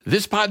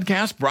This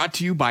podcast brought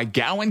to you by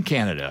Gowan,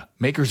 Canada,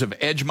 makers of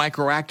Edge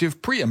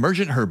Microactive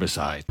pre-emergent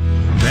herbicide.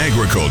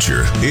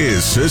 Agriculture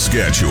is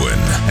Saskatchewan,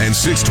 and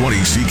 620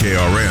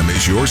 CKRM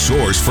is your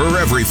source for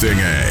everything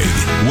ag.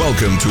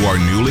 Welcome to our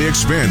newly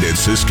expanded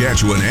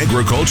Saskatchewan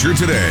Agriculture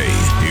Today.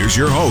 Here's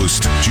your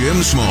host,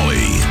 Jim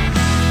Smalley.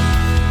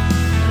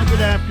 Good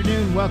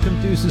afternoon.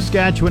 Welcome to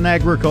Saskatchewan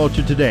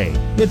Agriculture Today.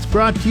 It's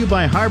brought to you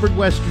by Harvard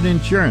Western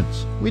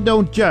Insurance. We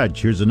don't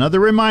judge. Here's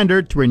another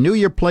reminder to renew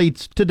your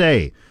plates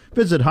today.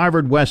 Visit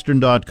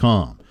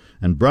harvardwestern.com.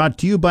 And brought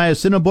to you by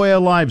Assiniboia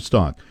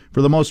Livestock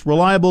for the most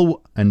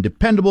reliable and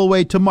dependable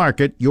way to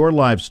market your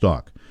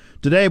livestock.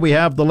 Today we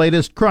have the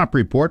latest crop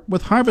report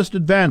with harvest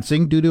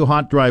advancing due to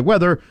hot, dry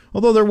weather,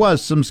 although there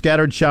was some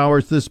scattered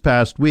showers this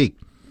past week.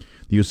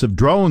 The use of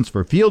drones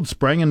for field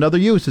spraying and other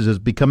uses is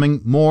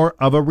becoming more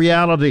of a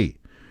reality.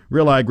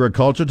 Real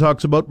Agriculture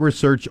talks about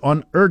research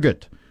on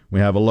ergot. We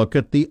have a look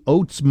at the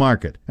oats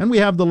market, and we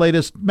have the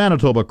latest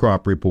Manitoba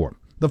crop report.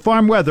 The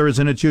farm weather is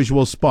in its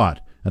usual spot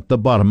at the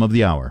bottom of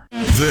the hour.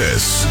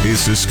 This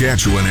is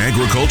Saskatchewan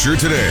Agriculture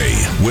Today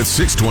with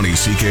 620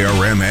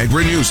 CKRM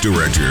Agri-News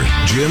Director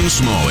Jim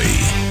Smalley.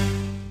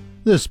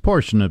 This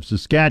portion of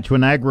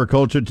Saskatchewan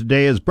Agriculture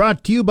Today is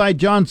brought to you by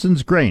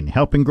Johnson's Grain,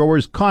 helping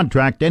growers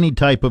contract any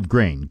type of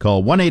grain.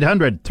 Call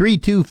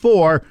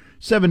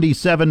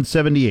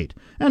 1-800-324-7778.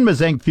 And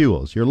Mazank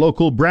Fuels, your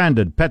local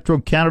branded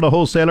Petro-Canada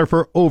wholesaler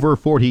for over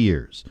 40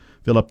 years.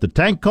 Fill up the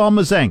tank, call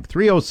Mazank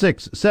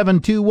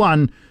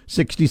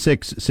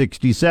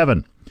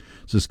 306-721-6667.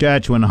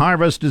 Saskatchewan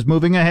harvest is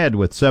moving ahead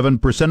with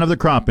 7% of the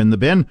crop in the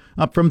bin,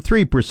 up from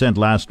 3%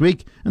 last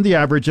week, and the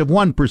average of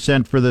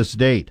 1% for this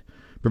date.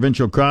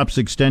 Provincial Crops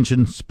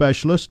Extension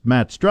Specialist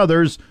Matt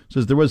Struthers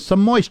says there was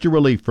some moisture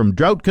relief from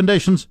drought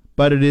conditions,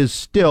 but it is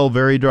still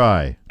very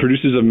dry.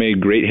 Producers have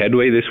made great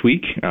headway this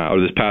week, or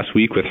this past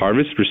week with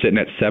harvest. We're sitting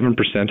at 7%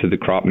 of the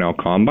crop now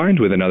combined,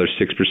 with another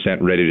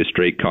 6% ready to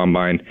straight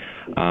combine.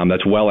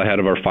 That's well ahead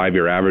of our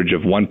 5-year average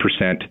of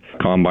 1%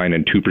 combine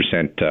and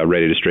 2%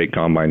 ready to straight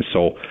combine.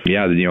 So,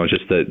 yeah,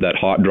 just that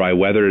hot, dry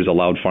weather has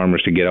allowed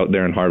farmers to get out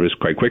there and harvest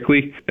quite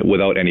quickly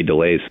without any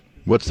delays.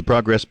 What's the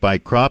progress by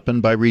crop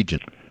and by region?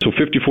 So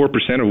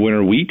 54% of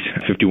winter wheat,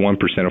 51%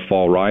 of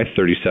fall rye,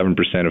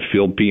 37% of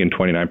field pea, and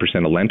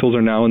 29% of lentils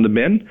are now in the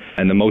bin.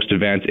 And the most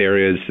advanced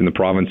areas in the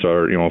province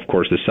are, of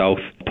course, the south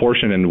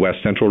portion and west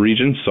central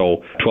region.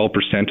 So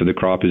 12% of the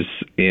crop is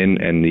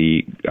in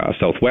the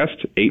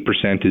southwest,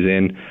 8% is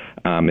in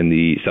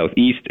the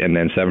southeast, and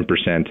then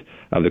 7%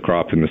 of the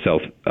crop in the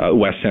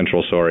west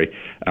central,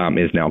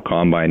 is now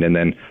combined. And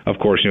then, of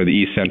course, the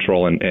east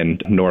central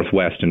and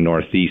northwest and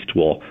northeast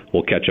will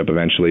catch up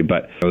eventually.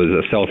 But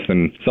the south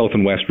and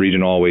west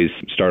region always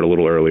start a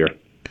little earlier.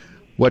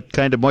 What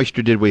kind of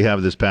moisture did we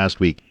have this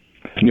past week?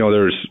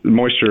 There's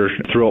moisture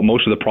throughout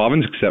most of the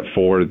province except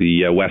for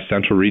the west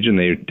central region.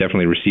 They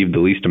definitely received the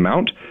least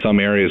amount. Some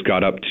areas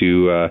got up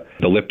to,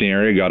 the Lipton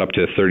area got up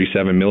to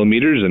 37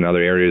 millimeters, and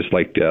other areas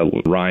like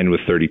Rhine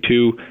with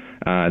 32.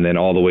 And then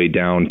all the way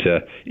down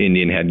to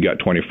Indian Head got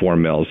 24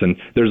 mils. And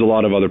there's a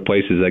lot of other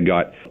places that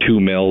got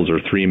 2 mils or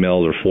 3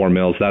 mils or 4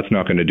 mils. That's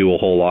not going to do a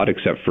whole lot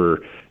except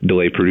for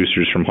delay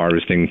producers from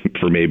harvesting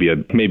for maybe a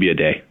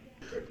day.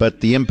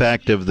 But the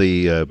impact of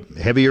the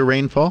heavier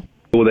rainfall?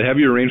 Well, the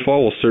heavier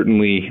rainfall will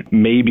certainly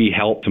maybe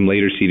help some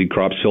later seeded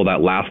crops fill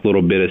that last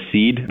little bit of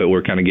seed, but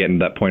we're kind of getting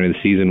to that point of the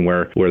season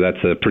where that's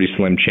a pretty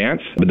slim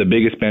chance. But the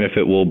biggest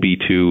benefit will be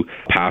to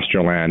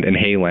pasture land and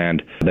hay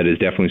land that has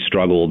definitely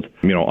struggled,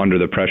 under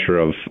the pressure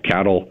of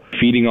cattle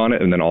feeding on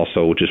it, and then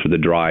also just with the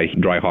dry,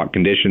 hot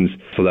conditions.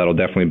 So that'll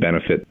definitely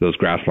benefit those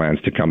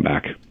grasslands to come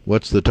back.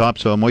 What's the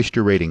topsoil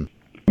moisture rating?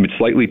 It's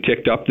slightly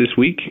ticked up this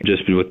week,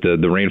 just with the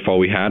rainfall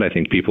we had. I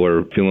think people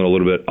are feeling a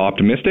little bit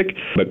optimistic,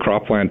 but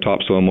cropland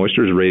topsoil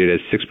moisture is rated as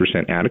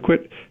 6%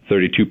 adequate,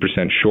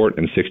 32% short,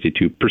 and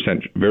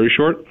 62% very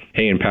short.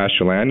 Hay and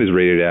pasture land is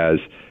rated as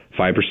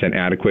 5%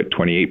 adequate,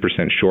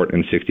 28% short,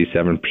 and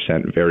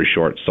 67% very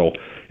short. So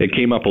it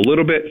came up a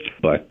little bit,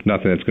 but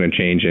nothing that's going to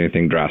change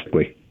anything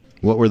drastically.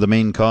 What were the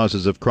main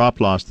causes of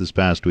crop loss this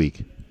past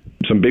week?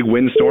 Some big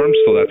windstorms,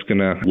 so that's going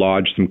to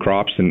lodge some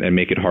crops and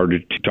make it harder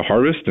to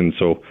harvest, and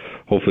so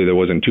hopefully there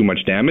wasn't too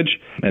much damage.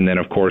 And then,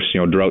 of course,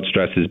 drought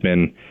stress has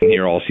been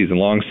here all season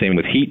long, same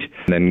with heat.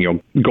 And then,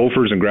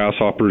 gophers and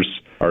grasshoppers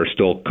are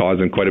still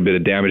causing quite a bit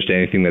of damage to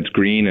anything that's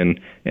green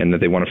and that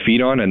they want to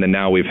feed on. And then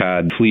now we've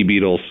had flea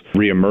beetles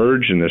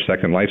reemerge in their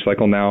second life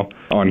cycle now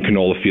on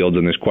canola fields,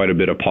 and there's quite a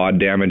bit of pod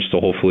damage, so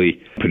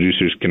hopefully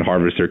producers can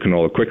harvest their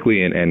canola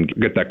quickly and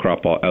get that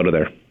crop out of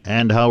there.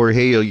 And how are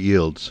hay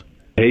yields?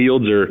 Hay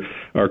yields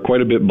are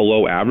quite a bit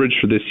below average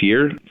for this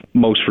year.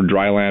 Most for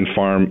dryland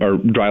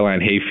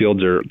hay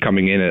fields are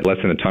coming in at less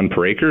than a ton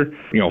per acre.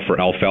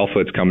 For alfalfa,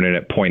 it's coming in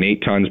at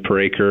 0.8 tons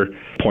per acre,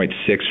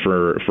 0.6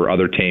 for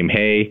other tame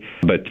hay.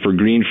 But for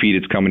green feed,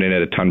 it's coming in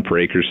at a ton per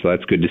acre, so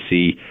that's good to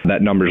see.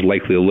 That number is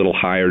likely a little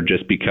higher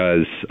just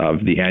because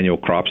of the annual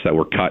crops that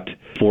were cut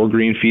for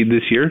green feed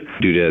this year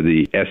due to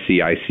the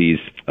SCIC's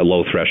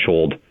low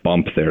threshold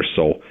bump there.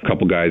 So a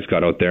couple guys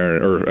got out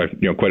there, or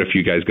quite a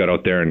few guys got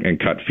out there and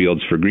cut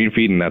fields for green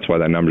feed, and that's why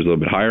that number's a little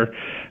bit higher.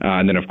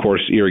 And then, of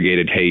course,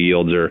 irrigated hay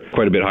yields are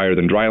quite a bit higher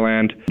than dry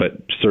land,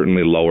 but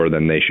certainly lower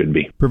than they should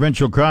be.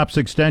 Provincial Crops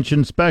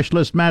Extension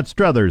Specialist Matt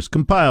Struthers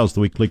compiles the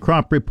weekly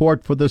crop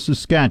report for the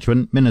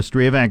Saskatchewan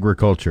Ministry of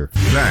Agriculture.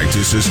 Back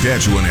to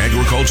Saskatchewan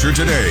Agriculture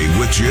Today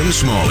with Jim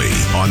Smalley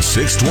on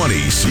 620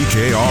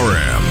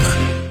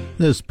 CKRM.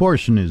 This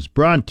portion is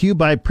brought to you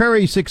by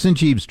Prairie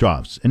 6-inch eaves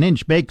troughs. An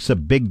inch makes a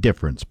big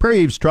difference.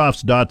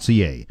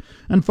 PrairieEavesTroughs.ca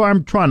and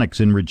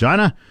Farmtronics in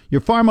Regina, your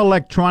farm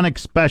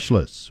electronics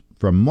specialists.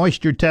 From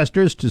moisture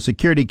testers to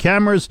security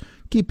cameras,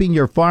 keeping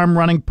your farm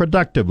running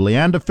productively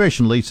and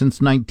efficiently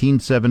since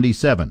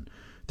 1977.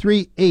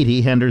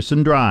 380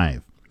 Henderson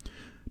Drive.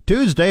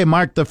 Tuesday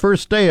marked the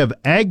first day of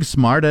Ag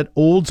Smart at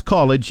Olds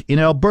College in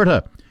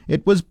Alberta.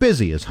 It was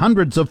busy as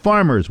hundreds of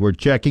farmers were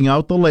checking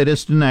out the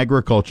latest in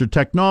agriculture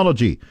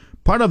technology.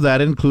 Part of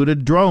that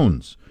included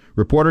drones.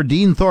 Reporter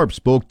Dean Thorpe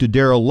spoke to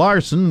Daryl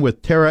Larson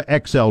with Terra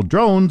XL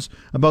Drones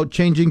about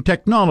changing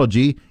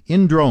technology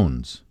in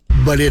drones.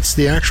 But it's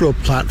the actual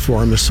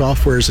platform, the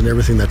softwares and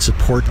everything that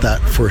support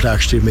that for it to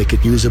actually make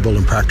it usable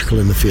and practical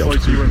in the field.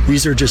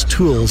 These are just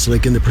tools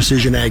like in the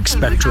precision ag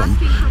spectrum.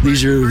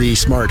 These are the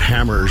smart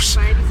hammers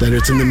that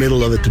it's in the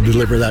middle of it to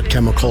deliver that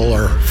chemical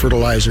or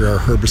fertilizer or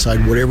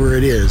herbicide, whatever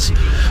it is.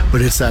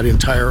 But it's that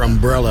entire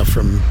umbrella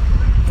from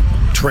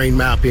terrain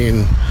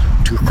mapping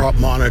to crop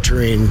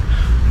monitoring,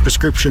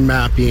 prescription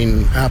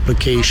mapping,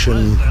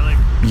 application,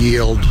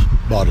 yield,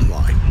 bottom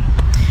line.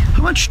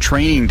 How much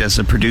training does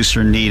a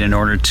producer need in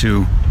order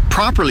to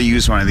properly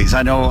use one of these?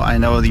 I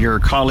know your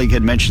colleague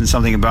had mentioned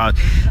something about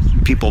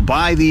people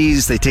buy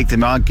these, they take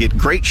them out, get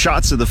great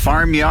shots of the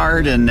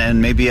farmyard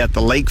and maybe at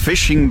the lake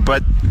fishing,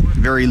 but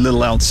very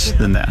little else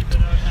than that.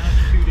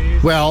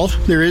 Well,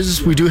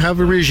 we do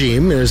have a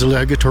regime. There's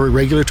a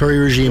regulatory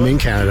regime in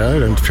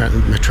Canada, and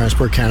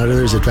Transport Canada.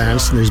 There's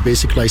advanced and there's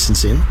basic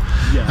licensing.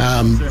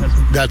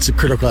 That's a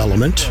critical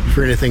element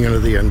for anything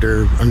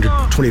under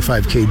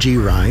 25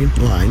 kg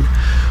line.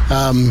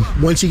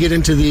 Once you get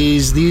into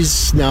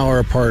these now are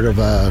a part of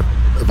a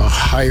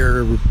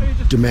higher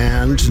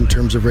demand in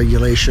terms of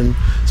regulation,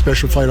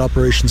 special flight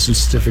operations and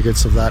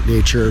certificates of that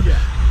nature.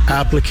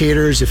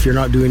 Applicators, if you're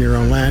not doing your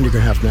own land, you're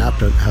going to have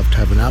to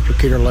have an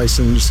applicator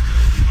license,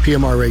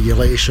 PMR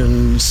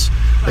regulations.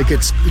 Like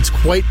it's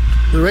quite,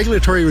 the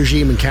regulatory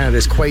regime in Canada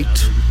is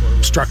quite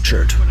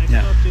structured.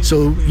 Yeah.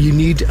 So you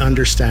need to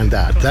understand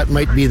that. That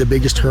might be the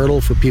biggest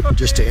hurdle for people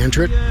just to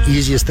enter it.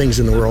 Easiest things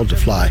in the world to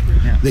fly.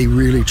 Yeah. They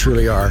really,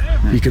 truly are.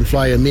 Yeah. You can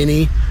fly a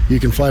Mini, you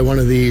can fly one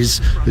of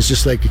these. It's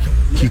just like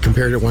you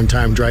compared it one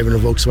time driving a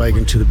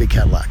Volkswagen to the big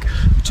Cadillac.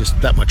 Just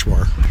that much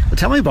more. Well,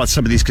 tell me about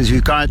some of these, because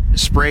you've got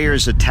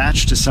sprayers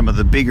attached to some of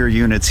the bigger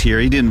units here.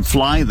 You didn't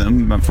fly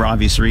them for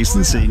obvious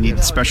reasons, so you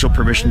need special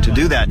permission to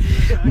do that.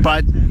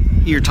 But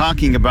you're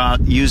talking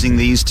about using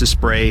these to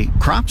spray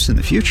crops in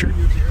the future.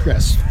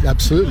 Yes,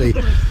 absolutely.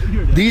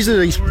 These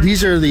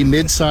are the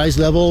mid-size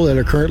level that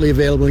are currently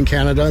available in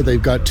Canada.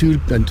 They've got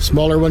a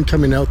smaller one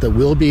coming out that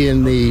will be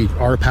in the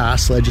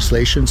RPAS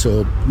legislation,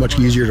 so much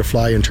easier to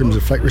fly in terms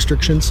of flight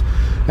restrictions,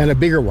 and a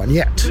bigger one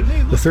yet,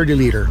 the 30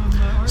 liter.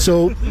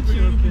 So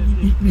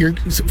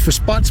for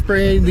spot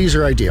spraying, these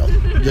are ideal.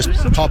 Just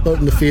pop out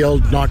in the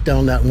field, knock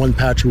down that one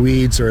patch of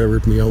weeds, or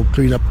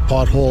clean up a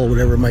pothole,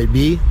 whatever it might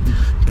be.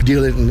 You can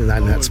deal it in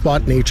that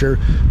spot nature.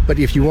 But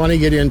if you want to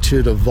get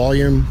into the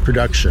volume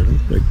production,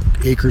 like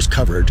acres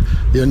covered,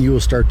 then you will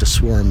start to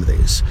swarm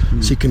these.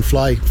 So you can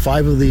fly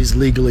 5 of these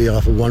legally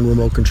off of one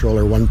remote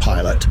controller, one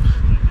pilot.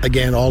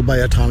 Again, all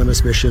by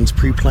autonomous missions,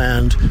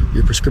 pre-planned.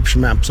 Your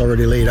prescription map's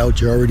already laid out.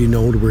 You already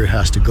know where it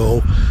has to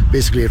go.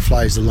 Basically, it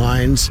flies the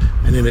lines,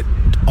 and then it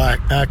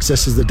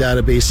accesses the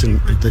database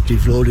that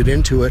you've loaded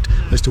into it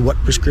as to what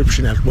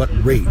prescription at what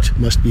rate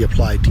must be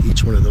applied to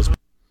each one of those.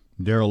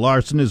 Daryl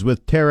Larson is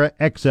with Terra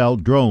XL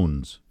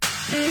Drones.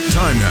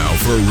 Time now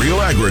for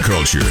Real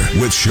Agriculture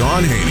with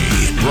Sean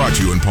Haney. Brought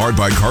to you in part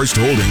by Karst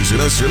Holdings in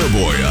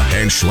Assiniboia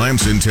and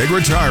Schlamps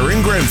Integra Tire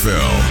in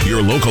Grenfell.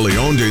 Your locally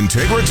owned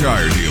Integra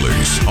Tire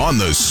dealers on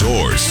The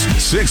Source,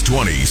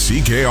 620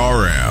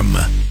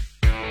 CKRM.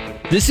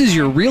 This is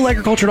your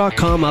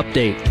RealAgriculture.com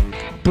update.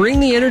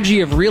 Bring the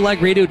energy of Real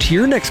Ag Radio to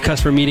your next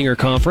customer meeting or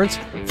conference.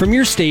 From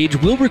your stage,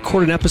 we'll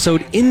record an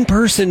episode in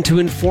person to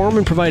inform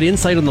and provide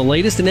insight on the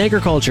latest in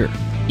agriculture.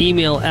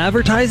 Email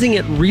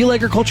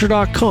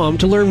advertising@realagriculture.com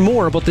to learn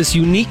more about this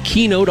unique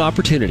keynote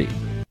opportunity.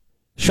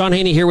 Sean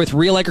Haney here with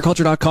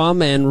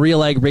RealAgriculture.com and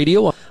Real Ag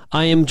Radio.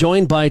 I am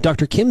joined by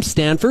Dr. Kim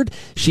Stanford.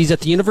 She's at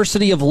the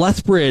University of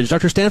Lethbridge.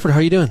 Dr. Stanford, how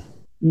are you doing?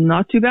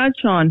 Not too bad,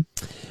 Sean.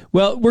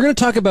 Well, we're going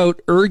to talk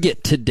about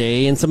ergot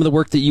today and some of the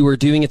work that you were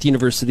doing at the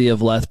University of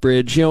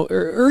Lethbridge.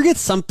 Ergot's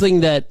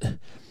something that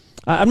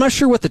I'm not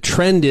sure what the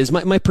trend is.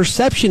 My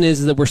perception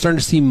is that we're starting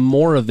to see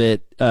more of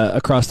it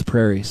across the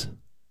prairies.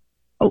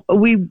 Oh,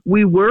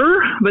 we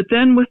were, but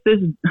then with this,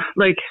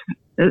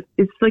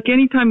 it's like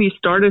anytime you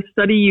start a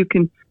study, you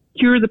can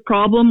cure the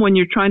problem when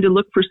you're trying to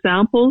look for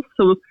samples.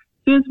 So as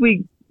soon as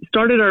we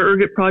started our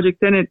ergot project,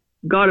 then it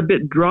got a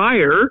bit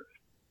drier.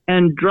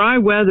 And dry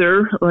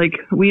weather, like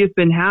we have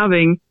been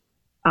having,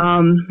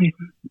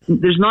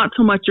 there's not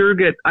so much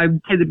ergot. I'd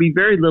say there'd be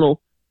very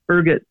little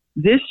ergot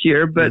this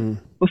year, but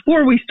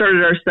before we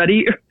started our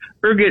study,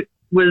 ergot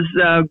was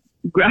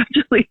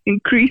gradually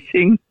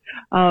increasing,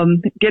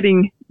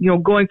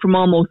 going from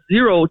almost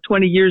 0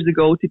 20 years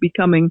ago to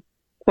becoming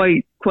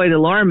quite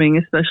alarming,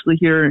 especially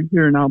here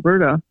in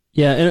Alberta.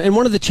 Yeah, and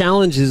one of the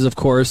challenges, of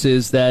course,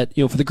 is that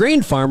for the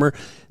grain farmer,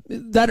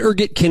 that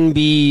ergot can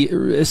be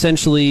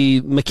essentially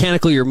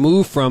mechanically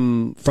removed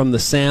from the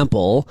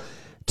sample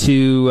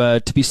to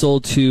be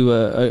sold to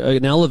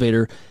an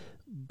elevator,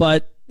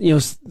 but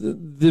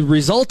the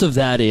result of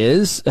that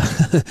is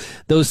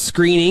those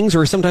screenings,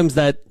 or sometimes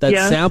that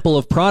sample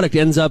of product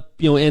ends up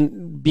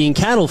in being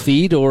cattle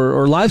feed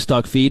or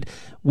livestock feed,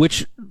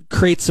 which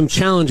creates some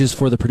challenges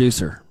for the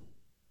producer.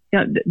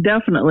 Yeah,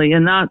 definitely,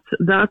 and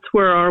that's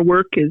where our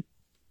work is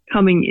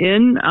coming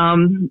in.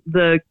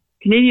 The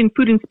Canadian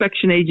Food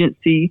Inspection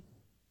Agency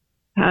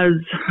has,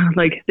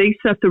 they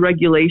set the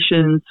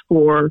regulations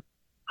for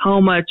how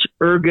much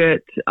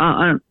ergot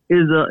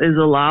is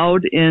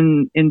allowed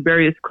in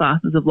various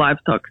classes of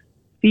livestock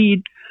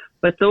feed,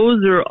 but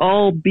those are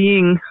all of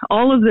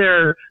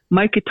their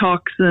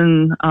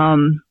mycotoxin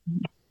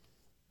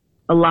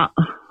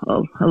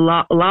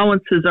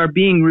allowances are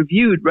being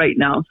reviewed right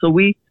now. So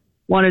we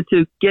wanted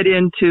to get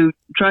in to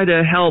try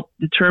to help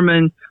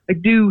determine,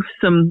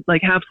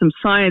 have some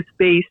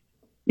science-based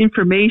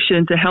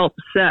information to help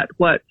set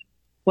what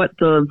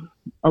the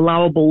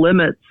allowable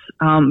limits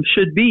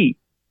should be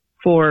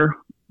for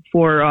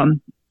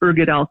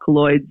ergot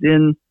alkaloids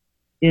in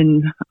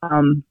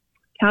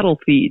cattle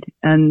feed.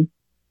 And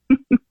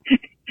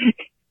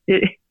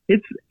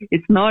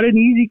it's not an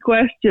easy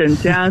question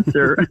to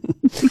answer.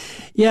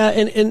 Yeah,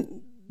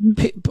 and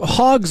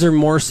hogs are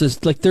more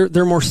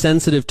they're more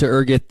sensitive to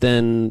ergot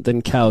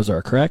than cows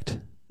are, correct?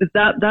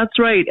 That's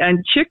right.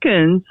 And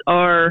chickens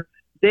they're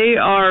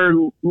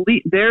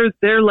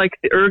like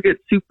the ergot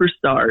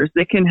superstars.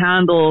 They can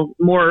handle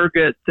more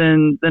ergot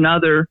than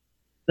other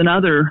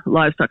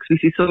livestock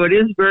species. So it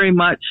is very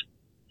much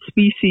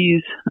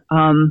species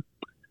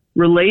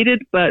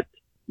related, but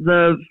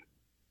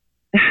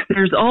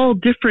there's all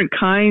different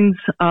kinds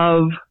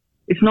of.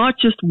 It's not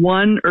just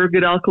one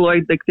ergot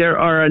alkaloid. Like, there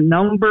are a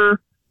number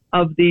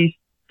of these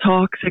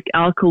toxic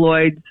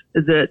alkaloids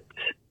that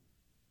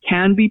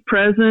can be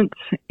present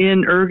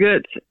in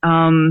ergot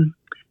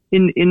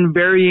in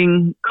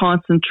varying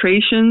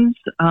concentrations.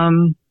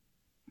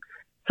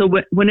 So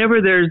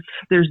whenever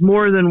there's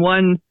more than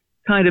one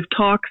kind of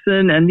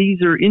toxin and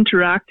these are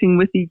interacting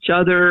with each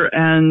other,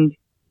 and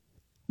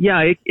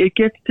it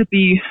gets to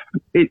be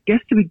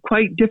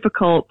quite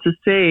difficult to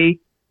say,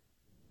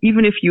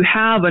 even if you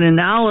have an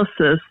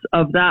analysis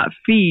of that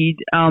feed,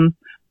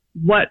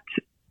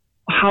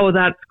 how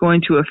that's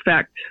going to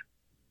affect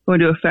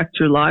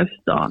your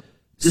livestock.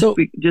 What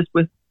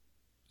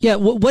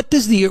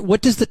does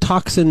the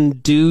toxin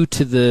do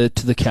to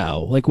the cow?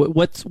 Like,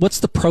 what's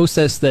the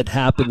process that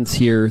happens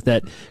here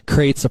that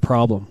creates a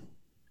problem?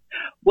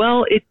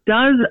 Well, it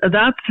does.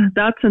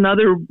 That's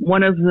another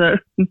one of the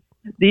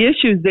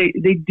issues.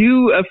 They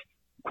do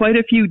quite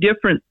a few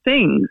different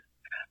things,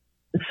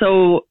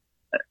 so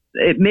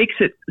it makes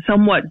it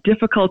somewhat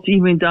difficult to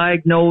even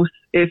diagnose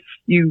if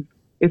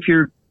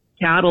your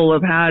cattle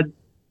have had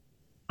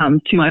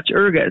too much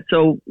ergot.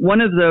 So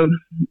one of the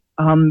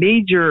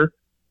major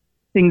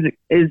things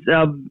is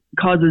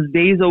causes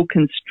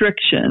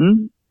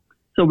vasoconstriction,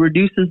 so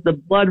reduces the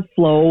blood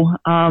flow.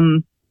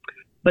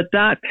 But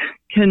that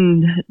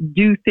can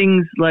do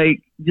things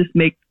like just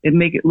make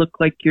it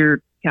look like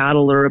your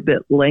cattle are a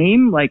bit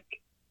lame,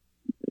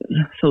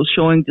 so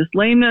showing just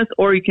lameness,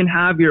 or you can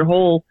have your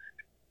whole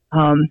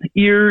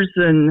ears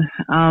and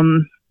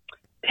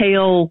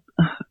tail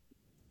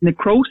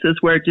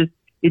necrosis, where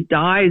it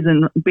dies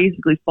and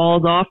basically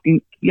falls off and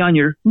be on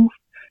your hoof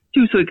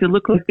too. So it could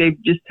look like they've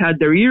just had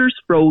their ears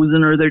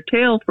frozen or their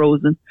tail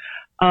frozen.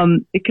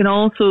 It can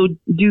also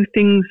do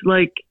things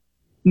like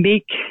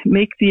make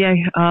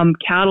the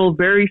cattle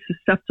very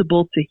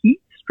susceptible to heat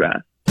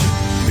stress.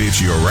 It's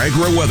your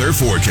agri-weather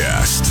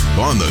forecast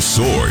on The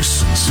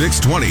Source,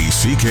 620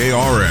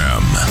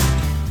 CKRM.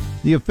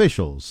 The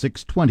official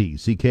 620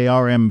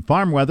 CKRM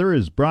farm weather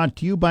is brought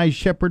to you by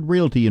Shepherd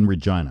Realty in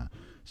Regina,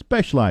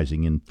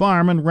 specializing in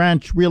farm and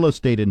ranch real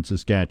estate in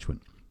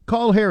Saskatchewan.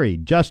 Call Harry,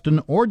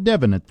 Justin, or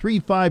Devin at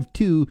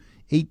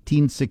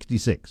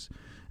 352-1866.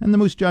 And the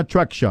Moose Jaw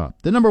Truck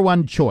Shop, the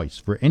 #1 choice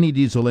for any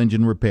diesel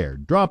engine repair.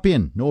 Drop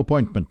in, no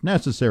appointment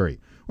necessary,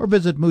 or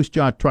visit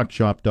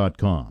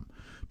moosejawtruckshop.com.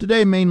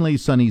 Today, mainly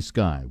sunny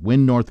sky,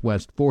 wind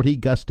northwest 40,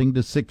 gusting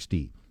to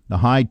 60, the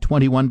high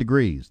 21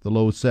 degrees, the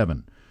low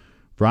 7.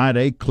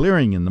 Friday,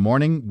 clearing in the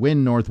morning,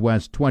 wind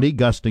northwest 20,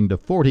 gusting to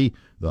 40,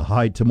 the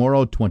high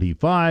tomorrow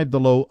 25, the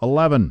low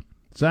 11.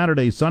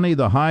 Saturday, sunny,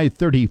 the high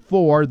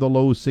 34, the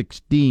low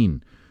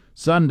 16.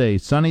 Sunday,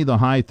 sunny, the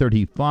high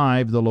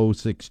 35, the low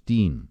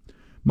 16.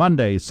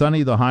 Monday,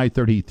 sunny, the high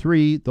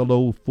 33, the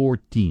low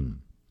 14.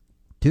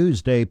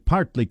 Tuesday,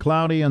 partly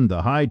cloudy and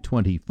the high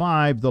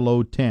 25, the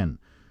low 10.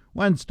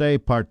 Wednesday,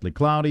 partly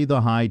cloudy,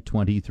 the high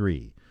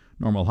 23.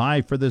 Normal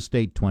high for the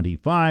state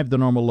 25, the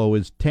normal low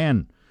is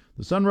 10.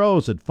 The sun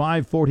rose at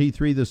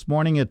 5:43 this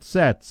morning. It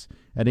sets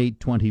at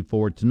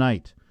 8:24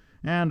 tonight.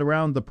 And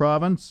around the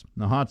province,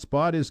 the hot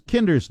spot is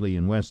Kindersley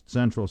in west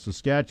central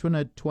Saskatchewan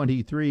at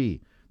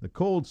 23. The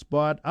cold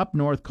spot up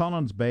north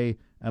Collins Bay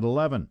at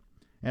 11.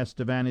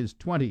 Estevan is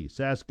 20,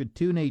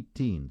 Saskatoon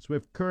 18,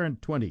 Swift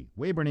Current 20,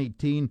 Weyburn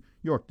 18,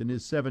 Yorkton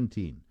is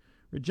 17.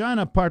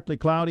 Regina partly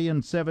cloudy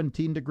and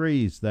 17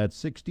 degrees, that's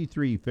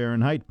 63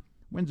 Fahrenheit.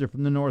 Winds are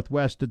from the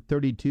northwest at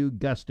 32,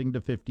 gusting to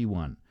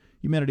 51.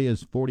 Humidity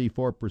is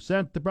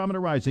 44%, the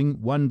barometer rising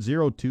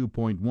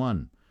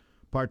 102.1.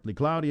 Partly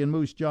cloudy in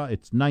Moose Jaw,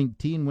 it's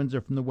 19, winds are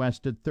from the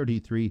west at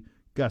 33,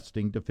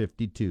 gusting to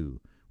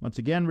 52. Once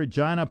again,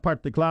 Regina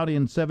partly cloudy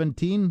and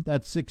 17,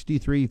 that's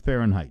 63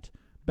 Fahrenheit.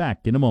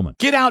 Back in a moment.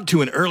 Get out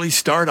to an early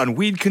start on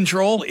weed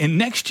control in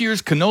next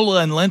year's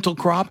canola and lentil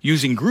crop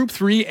using Group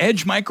 3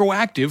 Edge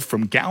Microactive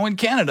from Gowan,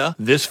 Canada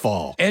this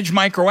fall. Edge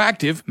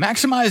Microactive,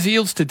 maximize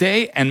yields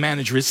today and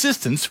manage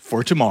resistance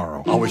for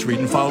tomorrow. Always read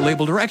and follow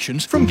label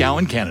directions from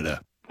Gowan,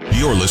 Canada.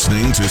 You're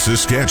listening to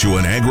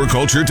Saskatchewan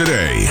Agriculture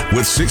Today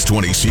with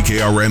 620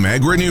 CKRM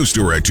Agri-News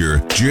Director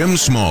Jim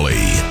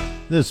Smalley.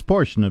 This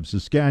portion of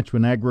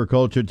Saskatchewan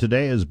Agriculture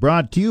Today is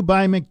brought to you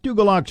by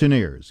McDougall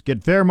Auctioneers.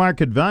 Get fair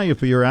market value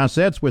for your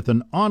assets with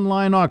an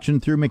online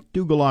auction through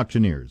McDougall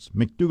Auctioneers,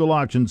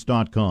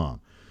 McDougallAuctions.com.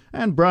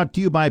 And brought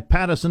to you by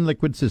Pattison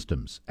Liquid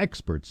Systems,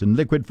 experts in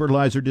liquid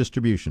fertilizer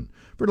distribution.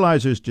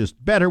 Fertilizer's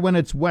just better when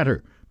it's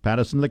wetter.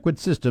 Pattison Liquid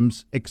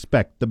Systems,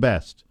 expect the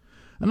best.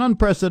 An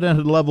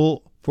unprecedented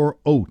level for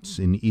oats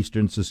in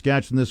eastern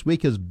Saskatchewan this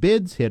week as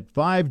bids hit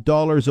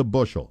 $5 a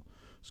bushel.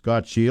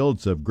 Scott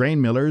Shields of Grain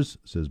Millers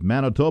says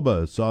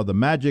Manitoba saw the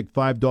magic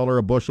 $5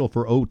 a bushel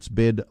for oats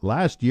bid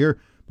last year,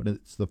 but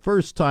it's the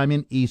first time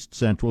in east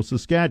central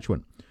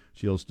Saskatchewan.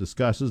 Shields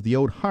discusses the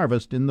oat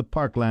harvest in the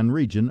Parkland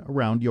region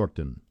around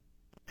Yorkton.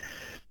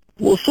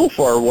 Well, so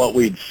far what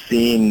we've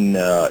seen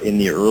in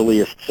the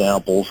earliest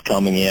samples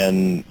coming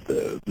in,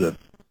 the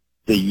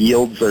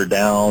yields are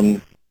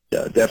down,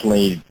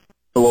 definitely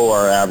below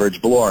our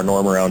average, below our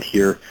norm around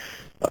here.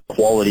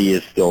 Quality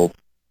is still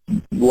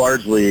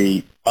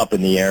largely up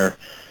in the air.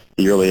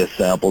 The earliest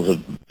samples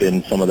have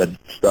been some of the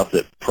stuff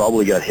that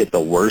probably got hit the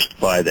worst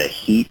by the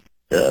heat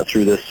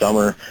through this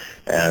summer,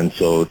 and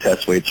so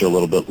test weights are a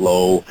little bit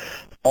low.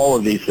 All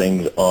of these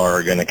things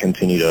are going to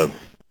continue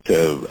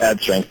to add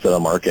strength to the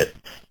market,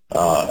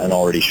 an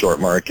already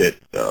short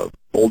market.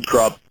 Old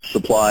crop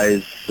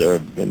supplies,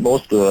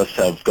 most of us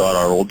have got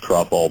our old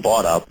crop all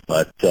bought up,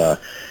 but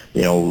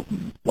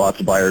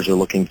lots of buyers are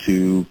looking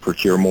to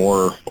procure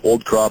more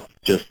old crop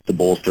just to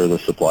bolster the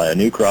supply of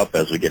new crop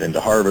as we get into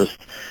harvest,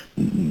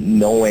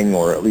 knowing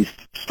or at least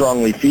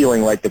strongly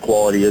feeling like the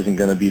quality isn't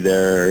going to be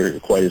there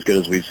quite as good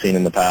as we've seen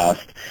in the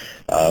past.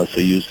 So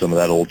use some of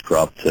that old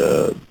crop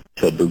to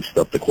boost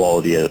up the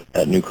quality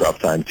at new crop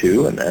time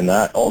too, and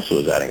that also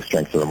is adding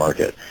strength to the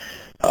market.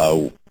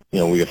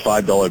 We have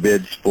 $5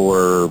 bids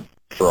for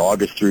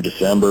August through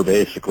December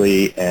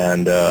basically,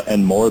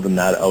 and more than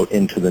that out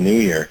into the new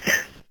year.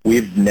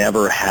 We've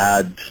never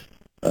had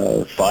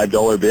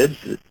 $5 bids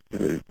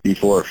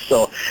before,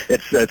 so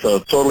it's a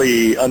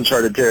totally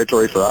uncharted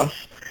territory for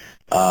us,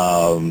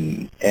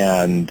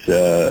 and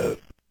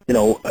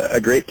a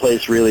great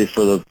place really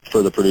for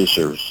the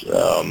producers.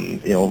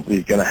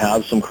 We're going to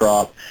have some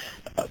crop.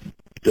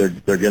 They're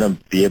going to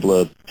be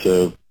able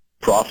to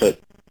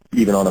profit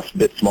even on a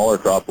bit smaller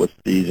crop with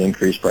these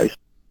increased prices.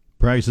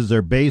 Prices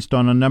are based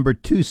on a number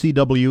 2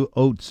 CW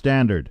oat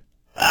standard.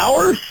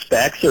 Our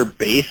specs are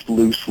based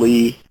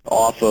loosely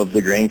off of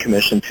the Grain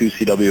Commission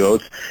 2CW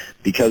oats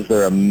because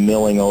they're a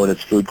milling oat.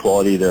 It's food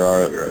quality. There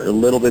are a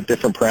little bit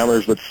different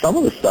parameters, but some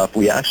of the stuff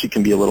we actually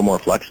can be a little more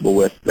flexible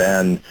with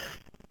than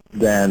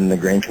the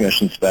Grain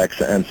Commission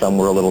specs, and some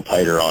we're a little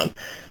tighter on.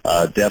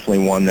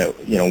 Definitely one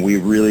that we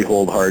really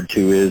hold hard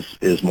to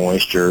is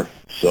moisture.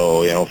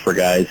 So for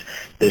guys,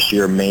 this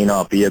year may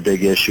not be a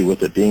big issue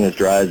with it being as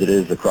dry as it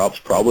is. The crop's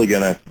probably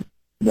going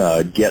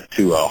to get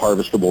to a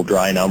harvestable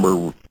dry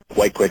number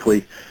quite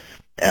quickly.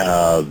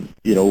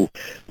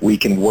 We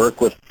can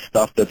work with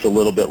stuff that's a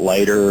little bit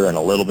lighter and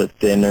a little bit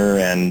thinner,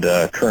 and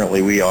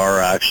currently we are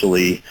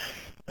actually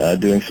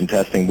doing some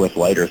testing with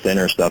lighter,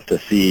 thinner stuff to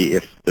see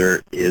if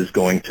there is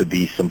going to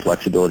be some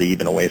flexibility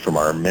even away from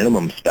our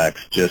minimum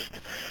specs, just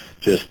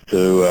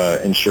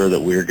to ensure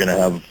that we're going to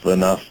have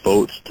enough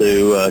oats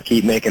to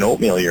keep making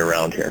oatmeal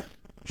year-round here.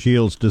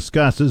 Shields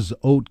discusses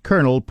oat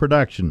kernel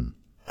production.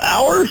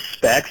 Our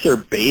specs are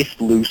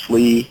based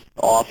loosely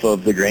off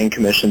of the Grain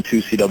Commission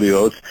 2CW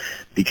oats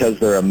because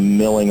they're a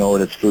milling oat.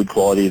 It's food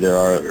quality. There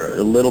are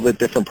a little bit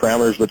different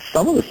parameters, but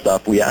some of the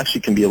stuff we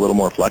actually can be a little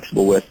more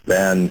flexible with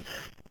than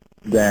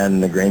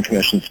the Grain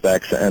Commission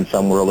specs, and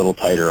some we're a little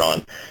tighter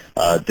on.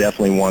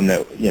 Definitely one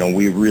that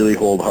we really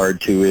hold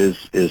hard to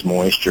is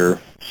moisture.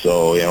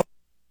 So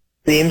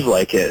seems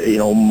like it.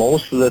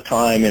 Most of the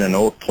time in an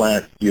oat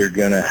plant, you're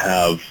going to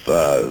have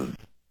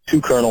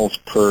 2 kernels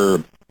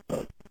per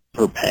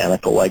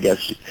panicle, I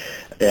guess.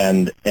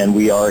 and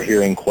we are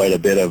hearing quite a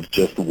bit of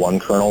just one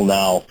kernel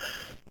now.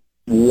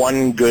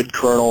 One good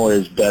kernel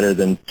is better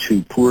than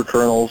two poor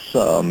kernels,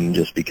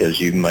 just because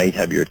you might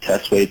have your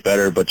test weight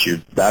better, but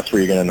that's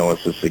where you're going to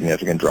notice a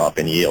significant drop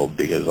in yield,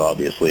 because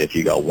obviously if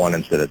you got one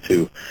instead of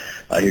two,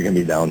 you're going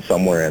to be down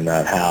somewhere in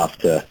that half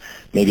to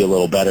maybe a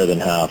little better than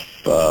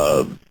half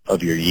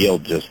of your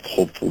yield. Just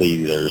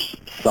hopefully there's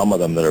some of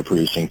them that are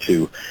producing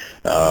two.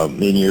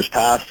 In years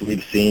past,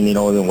 we've seen,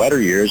 in wetter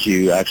years,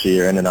 you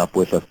actually are ending up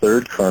with a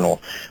third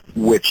kernel,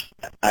 which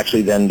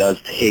actually then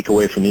does take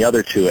away from the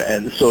other two.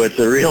 And so it's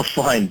a real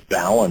fine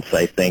balance,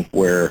 I think,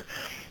 where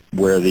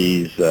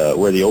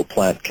the oat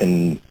plant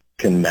can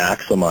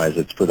maximize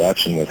its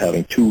production with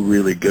having two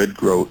really good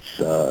growths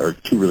or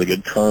two really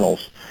good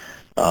kernels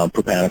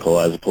per panicle,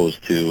 as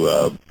opposed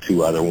to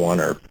either one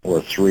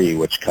or three,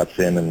 which cuts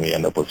in and we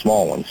end up with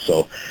small ones.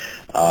 So,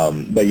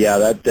 but yeah,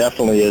 that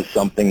definitely is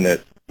something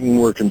that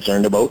we're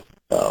concerned about.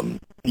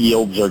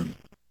 Yields are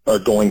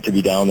going to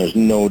be down. There's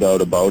no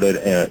doubt about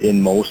it.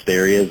 In most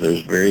areas,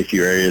 there's very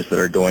few areas that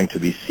are going to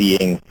be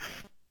seeing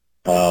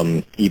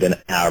even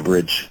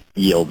average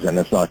yields, and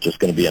it's not just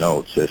going to be in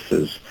oats. This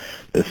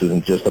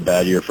isn't just a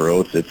bad year for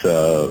oats. It's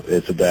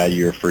a bad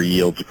year for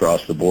yields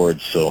across the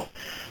board. So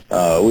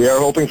we are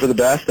hoping for the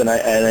best,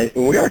 and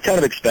we are kind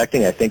of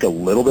expecting, I think, a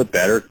little bit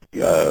better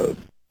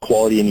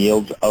quality and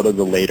yields out of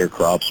the later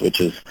crops, which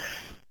is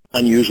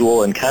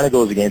unusual and kind of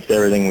goes against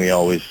everything we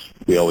always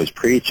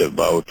preach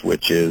about,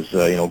 which is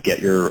get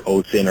your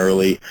oats in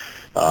early.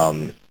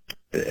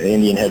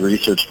 Indian Head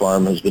Research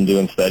Farm has been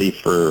doing studies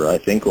for, I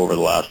think, over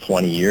the last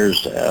 20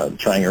 years,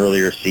 trying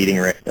earlier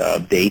seeding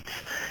dates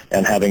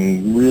and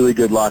having really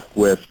good luck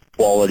with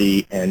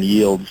quality and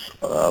yields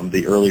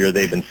the earlier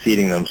they've been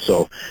seeding them.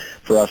 So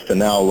for us to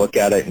now look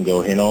at it and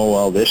go,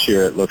 well, this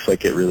year it looks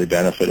like it really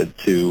benefited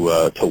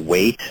to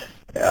wait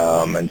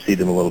and seed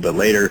them a little bit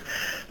later.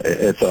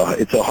 It's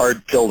a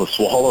hard pill to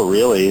swallow,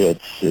 really.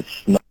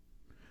 It's not.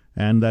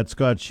 And that's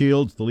Scott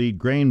Shields, the lead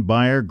grain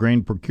buyer,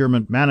 grain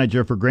procurement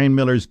manager for Grain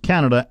Millers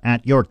Canada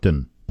at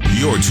Yorkton.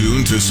 You're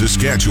tuned to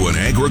Saskatchewan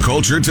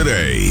Agriculture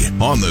Today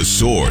on The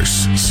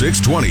Source,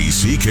 620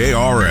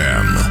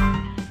 CKRM.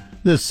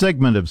 This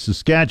segment of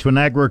Saskatchewan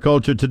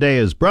Agriculture Today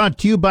is brought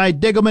to you by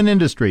Degelman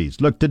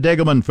Industries. Look to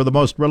Degelman for the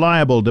most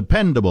reliable,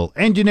 dependable,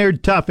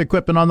 engineered tough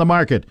equipment on the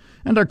market.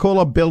 And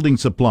Arcola Building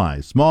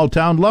Supplies, small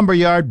town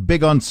lumberyard,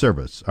 big on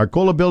service.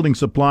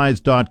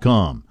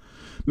 ArcolaBuildingSupplies.com.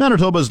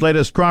 Manitoba's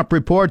latest crop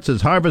report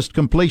says harvest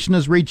completion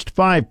has reached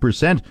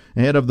 5%,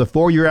 ahead of the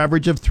 4-year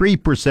average of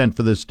 3%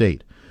 for the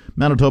state.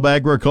 Manitoba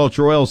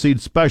Agriculture Oilseed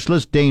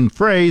Specialist Dane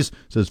Fraze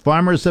says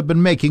farmers have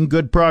been making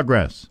good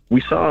progress.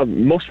 We saw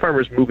most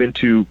farmers move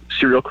into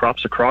cereal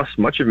crops across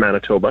much of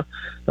Manitoba,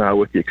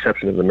 with the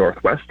exception of the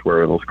Northwest,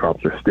 where those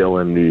crops are still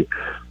in the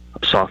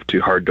soft to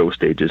hard dough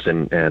stages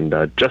and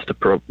just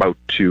about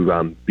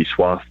to be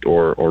swathed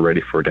or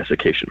ready for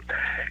desiccation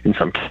in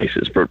some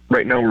cases. But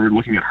right now we're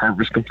looking at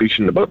harvest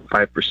completion about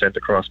 5%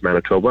 across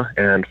Manitoba,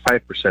 and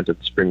 5% of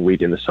the spring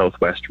wheat in the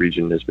southwest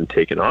region has been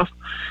taken off.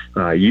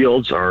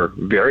 Yields are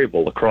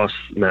variable across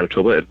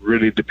Manitoba. It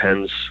really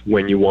depends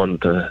when you won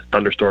the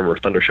thunderstorm or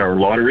thundershower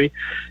lottery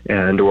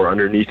or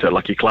underneath a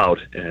lucky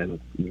cloud. And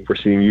we're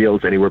seeing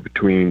yields anywhere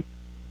between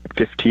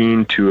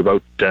 15 to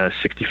about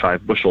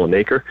 65 bushel an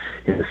acre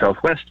in the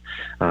southwest.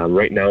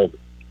 Right now,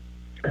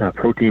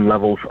 protein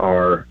levels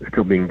are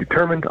still being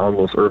determined on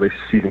those early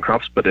season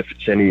crops, but if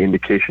it's any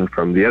indication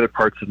from the other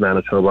parts of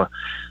Manitoba,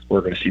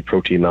 we're going to see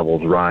protein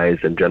levels rise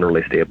and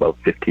generally stay above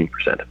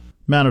 15%.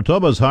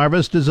 Manitoba's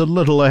harvest is a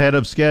little ahead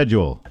of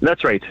schedule.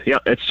 That's right. Yeah,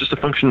 it's just a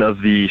function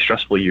of the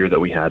stressful year that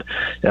we had.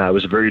 It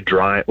was a very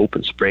dry,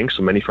 open spring,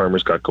 so many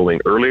farmers got going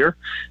earlier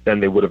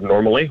than they would have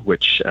normally,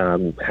 which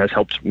has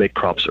helped make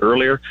crops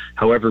earlier.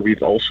 However,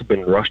 we've also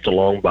been rushed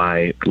along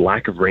by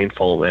lack of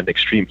rainfall and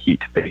extreme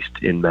heat faced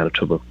in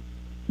Manitoba.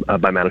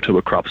 By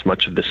Manitoba crops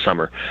much of this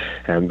summer.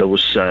 And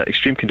those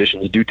extreme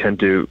conditions do tend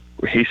to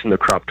hasten the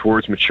crop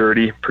towards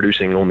maturity,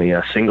 producing only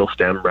a single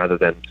stem rather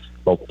than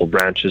multiple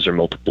branches or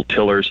multiple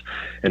tillers,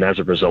 and as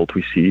a result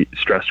we see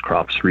stressed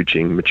crops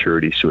reaching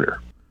maturity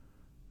sooner.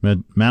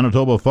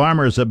 Manitoba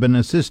farmers have been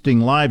assisting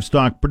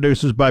livestock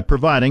producers by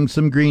providing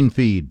some green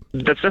feed.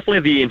 That's definitely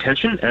the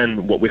intention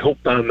and what we hope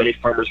many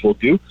farmers will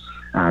do.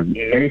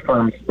 Many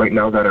farms right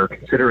now that are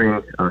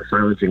considering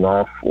silaging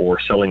off or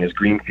selling as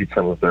green feed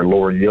some of their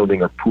lower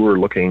yielding or poor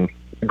looking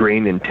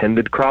grain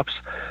intended crops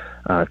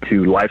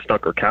to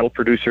livestock or cattle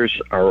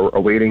producers are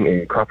awaiting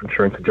a crop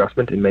insurance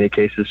adjustment in many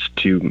cases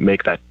to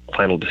make that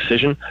final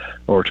decision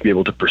or to be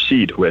able to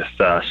proceed with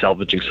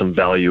salvaging some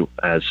value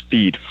as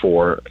feed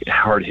for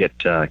hard-hit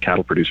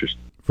cattle producers.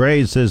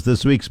 Fraze says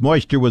this week's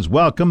moisture was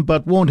welcome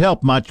but won't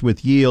help much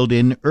with yield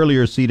in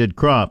earlier seeded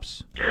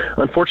crops.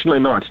 Unfortunately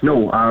not.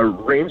 No.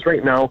 Rains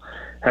right now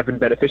have been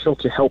beneficial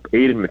to help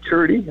aid in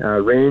maturity.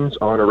 Rains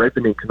on a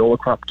ripening canola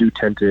crop do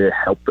tend to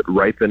help it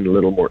ripen a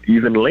little more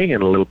evenly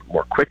and a little bit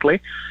more quickly.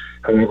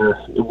 However,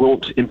 it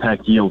won't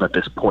impact yield at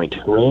this point.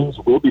 Rains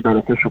will be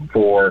beneficial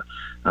for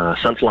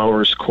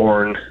sunflowers,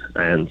 corn,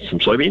 and some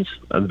soybeans.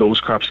 And those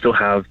crops still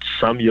have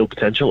some yield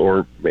potential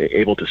or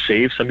able to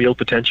save some yield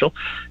potential,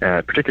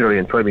 particularly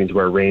in soybeans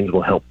where rains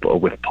will help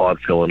with pod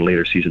fill and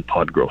later season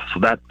pod growth. So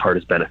that part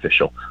is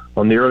beneficial.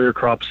 On the earlier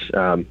crops,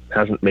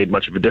 hasn't made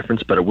much of a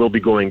difference, but it will be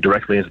going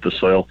directly into the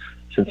soil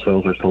since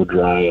soils are so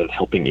dry and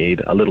helping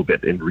aid a little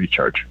bit in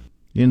recharge.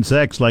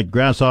 Insects like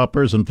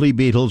grasshoppers and flea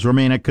beetles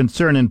remain a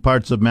concern in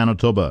parts of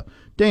Manitoba.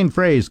 Dane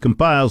Fraze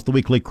compiles the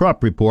weekly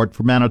crop report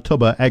for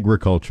Manitoba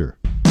Agriculture.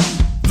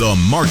 The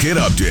Market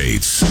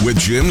Updates with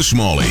Jim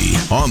Smalley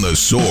on The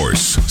Source,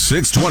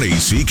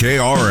 620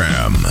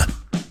 CKRM.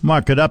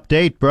 Market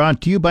Update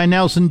brought to you by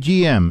Nelson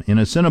GM in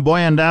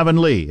Assiniboia and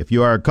Avonlea. If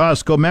you are a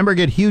Costco member,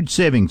 get huge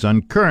savings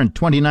on current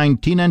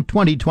 2019 and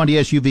 2020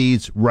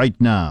 SUVs right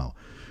now.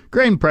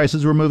 Grain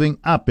prices were moving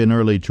up in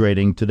early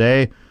trading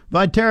today.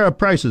 Viterra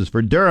prices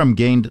for Durham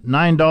gained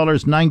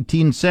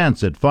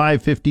 $9.19 at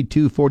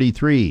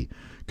 $5.5243.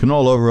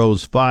 Canola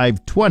rose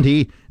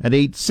 $5.20 at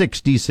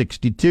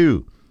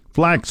 $8.6062.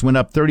 Flax went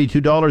up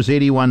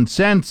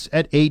 $32.81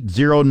 at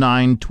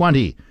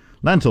 $8.0920.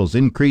 Lentils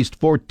increased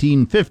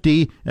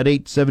 $14.50 at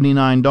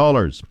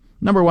 $8.79.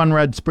 Number 1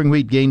 red spring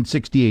wheat gained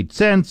 68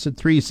 cents at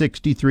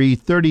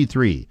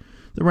 $3.6333.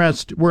 The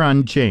rest were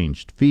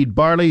unchanged. Feed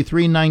barley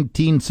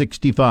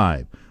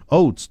 $3.1965.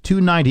 Oats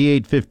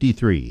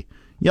 $2.9853.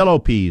 Yellow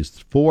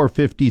peas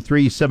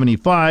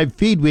 $4.5375.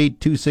 Feed wheat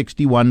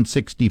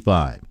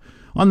 $2.6165.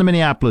 On the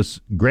Minneapolis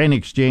Grain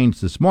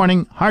Exchange this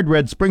morning, hard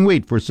red spring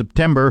wheat for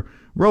September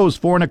rose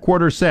 4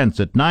 1/4 cents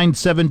at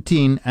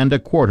 $9.17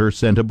 1/4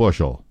 cents a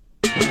bushel.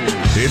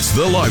 It's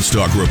the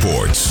Livestock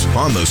Reports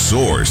on The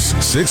Source,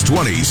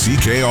 620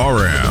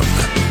 CKRM.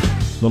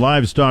 The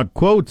livestock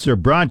quotes are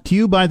brought to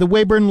you by the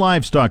Weyburn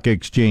Livestock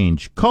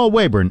Exchange. Call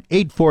Weyburn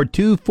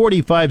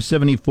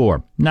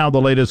 842-4574. Now the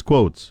latest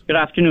quotes. Good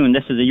afternoon.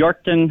 This is the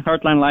Yorkton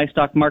Heartland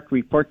Livestock Market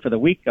Report for the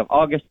week of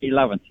August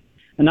 11th.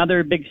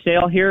 Another big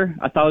sale here,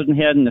 1,000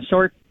 head in the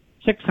sort,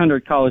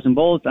 600 cows and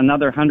bulls,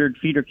 another 100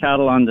 feeder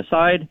cattle on the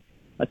side,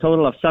 a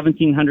total of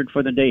 1,700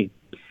 for the day.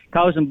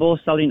 Cows and bulls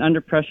selling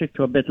under pressure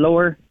to a bit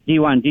lower.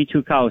 D1,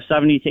 D2 cows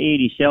 70 to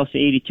 80, sales to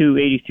 82,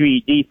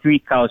 83. D3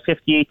 cows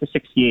 58 to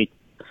 68.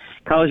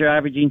 Cows are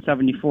averaging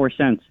 74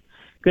 cents.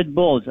 Good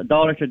bulls,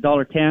 $1 to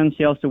 $1.10,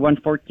 sales to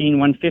 114,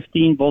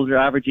 115. Bulls are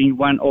averaging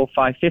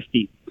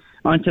 105.50.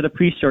 On to the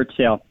pre-sort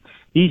sale.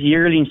 These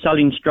yearlings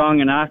selling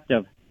strong and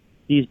active.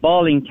 These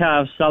balling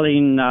calves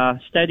selling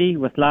steady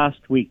with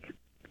last week.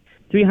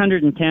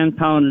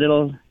 310-pound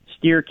little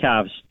steer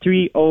calves,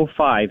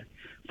 305.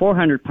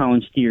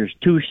 400-pound steers,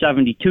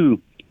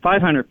 272.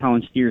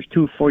 500-pound steers,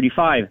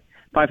 245.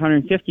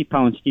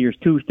 550-pound steers,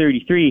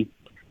 233.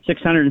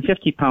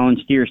 650-pound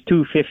steers,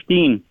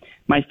 215.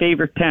 My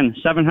favorite pen,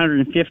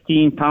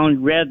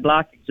 715-pound red,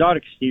 black,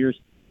 exotic steers.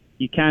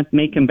 You can't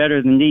make them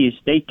better than these.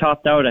 They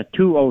topped out at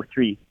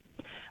 203.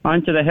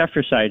 On to the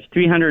heifer sides,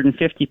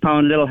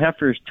 350-pound little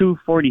heifers,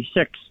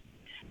 246.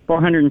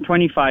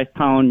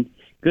 425-pound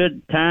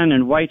good tan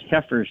and white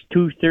heifers,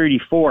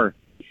 234.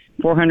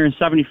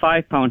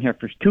 475-pound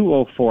heifers,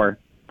 204.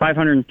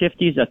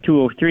 550s at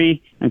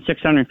 203, and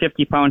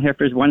 650-pound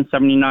heifers,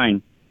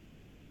 179.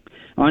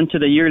 On to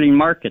the yearling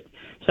market.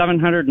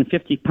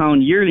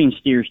 750-pound yearling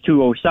steers,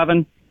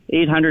 207.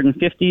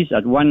 850s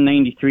at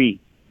 193.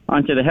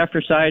 On to the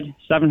heifer side.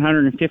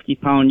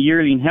 750-pound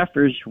yearling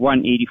heifers,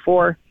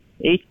 184.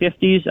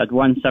 850s at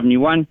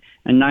 171,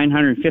 and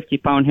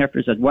 950-pound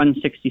heifers at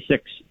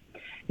 166.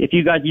 If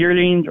you got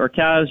yearlings or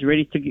calves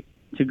ready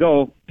to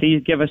go,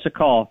 please give us a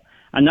call.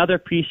 Another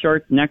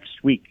pre-sort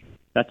next week.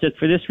 That's it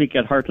for this week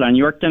at Heartland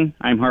Yorkton.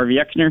 I'm Harvey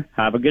Exner.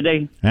 Have a good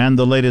day. And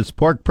the latest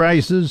pork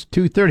prices,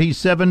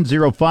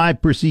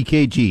 $237.05 per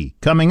CKG.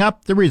 Coming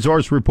up, the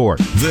Resource Report.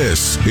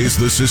 This is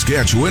the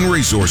Saskatchewan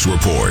Resource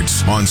Report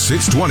on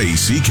 620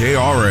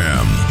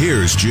 CKRM.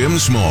 Here's Jim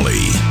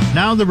Smalley.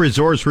 Now the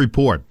Resource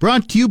Report,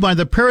 brought to you by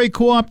the Prairie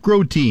Co-op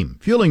Grow Team,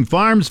 fueling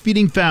farms,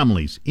 feeding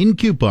families in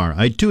Cupar,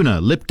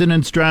 Ituna, Lipton,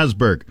 and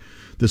Strasbourg.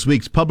 This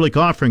week's public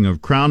offering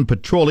of Crown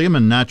Petroleum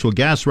and natural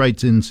gas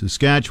rights in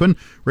Saskatchewan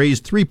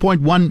raised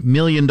 $3.1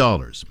 million.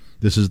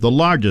 This is the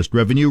largest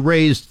revenue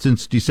raised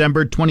since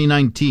December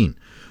 2019.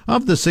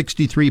 Of the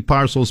 63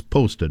 parcels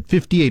posted,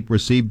 58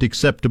 received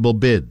acceptable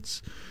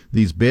bids.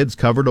 These bids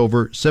covered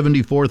over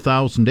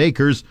 74,000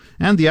 acres,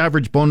 and the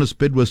average bonus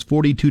bid was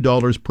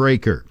 $42 per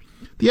acre.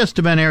 The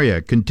Estevan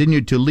area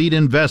continued to lead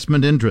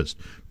investment interest,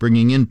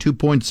 bringing in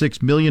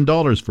 $2.6 million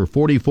for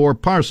 44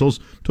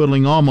 parcels,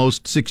 totaling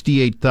almost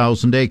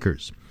 68,000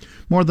 acres.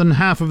 More than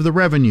half of the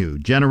revenue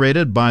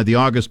generated by the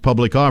August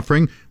public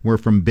offering were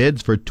from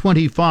bids for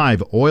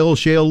 25 oil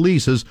shale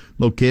leases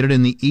located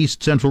in the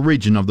east central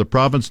region of the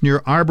province near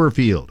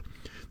Arborfield.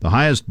 The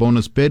highest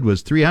bonus bid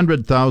was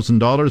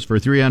 $300,000 for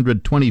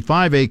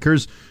 325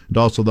 acres, and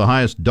also the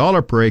highest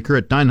dollar per acre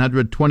at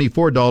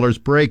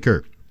 $924 per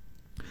acre.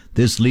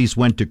 This lease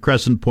went to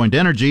Crescent Point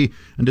Energy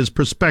and is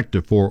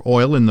prospective for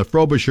oil in the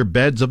Frobisher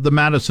beds of the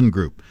Madison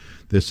Group.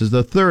 This is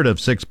the third of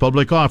 6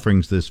 public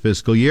offerings this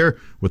fiscal year,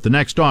 with the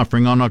next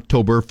offering on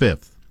October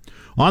 5th.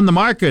 On the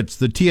markets,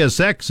 the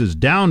TSX is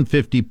down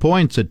 50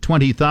 points at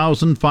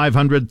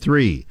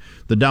 20,503.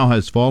 The Dow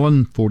has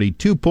fallen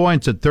 42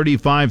 points at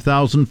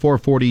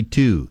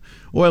 35,442.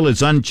 Oil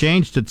is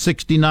unchanged at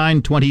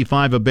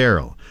 $69.25 a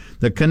barrel.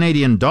 The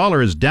Canadian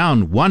dollar is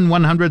down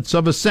 1/100th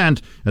of a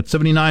cent at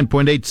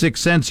 79.86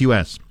 cents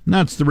U.S. And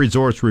that's the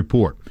Resource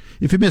Report.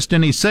 If you missed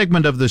any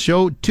segment of the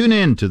show, tune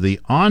in to the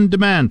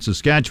on-demand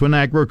Saskatchewan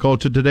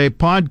Agriculture Today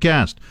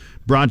podcast,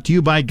 brought to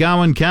you by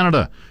Gowan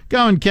Canada.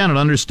 Gowan Canada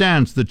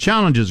understands the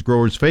challenges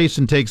growers face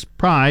and takes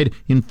pride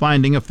in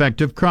finding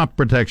effective crop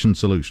protection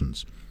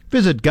solutions.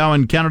 Visit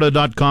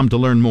GowanCanada.com to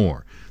learn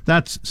more.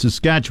 That's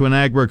Saskatchewan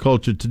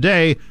Agriculture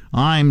Today.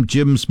 I'm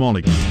Jim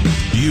Smalley.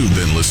 You've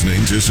been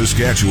listening to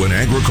Saskatchewan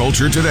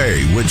Agriculture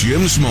Today with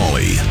Jim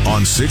Smalley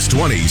on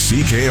 620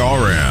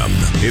 CKRM.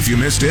 If you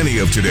missed any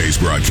of today's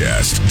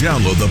broadcast,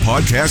 download the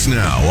podcast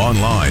now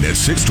online at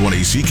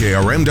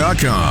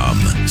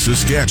 620CKRM.com.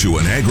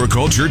 Saskatchewan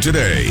Agriculture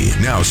Today,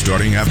 now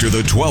starting after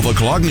the 12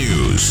 o'clock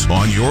news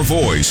on your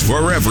voice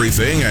for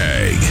everything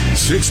ag.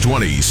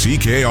 620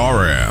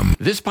 CKRM.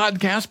 This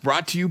podcast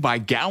brought to you by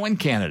Gowan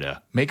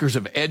Canada, makers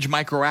of Edge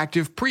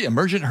Microactive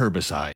pre-emergent herbicide.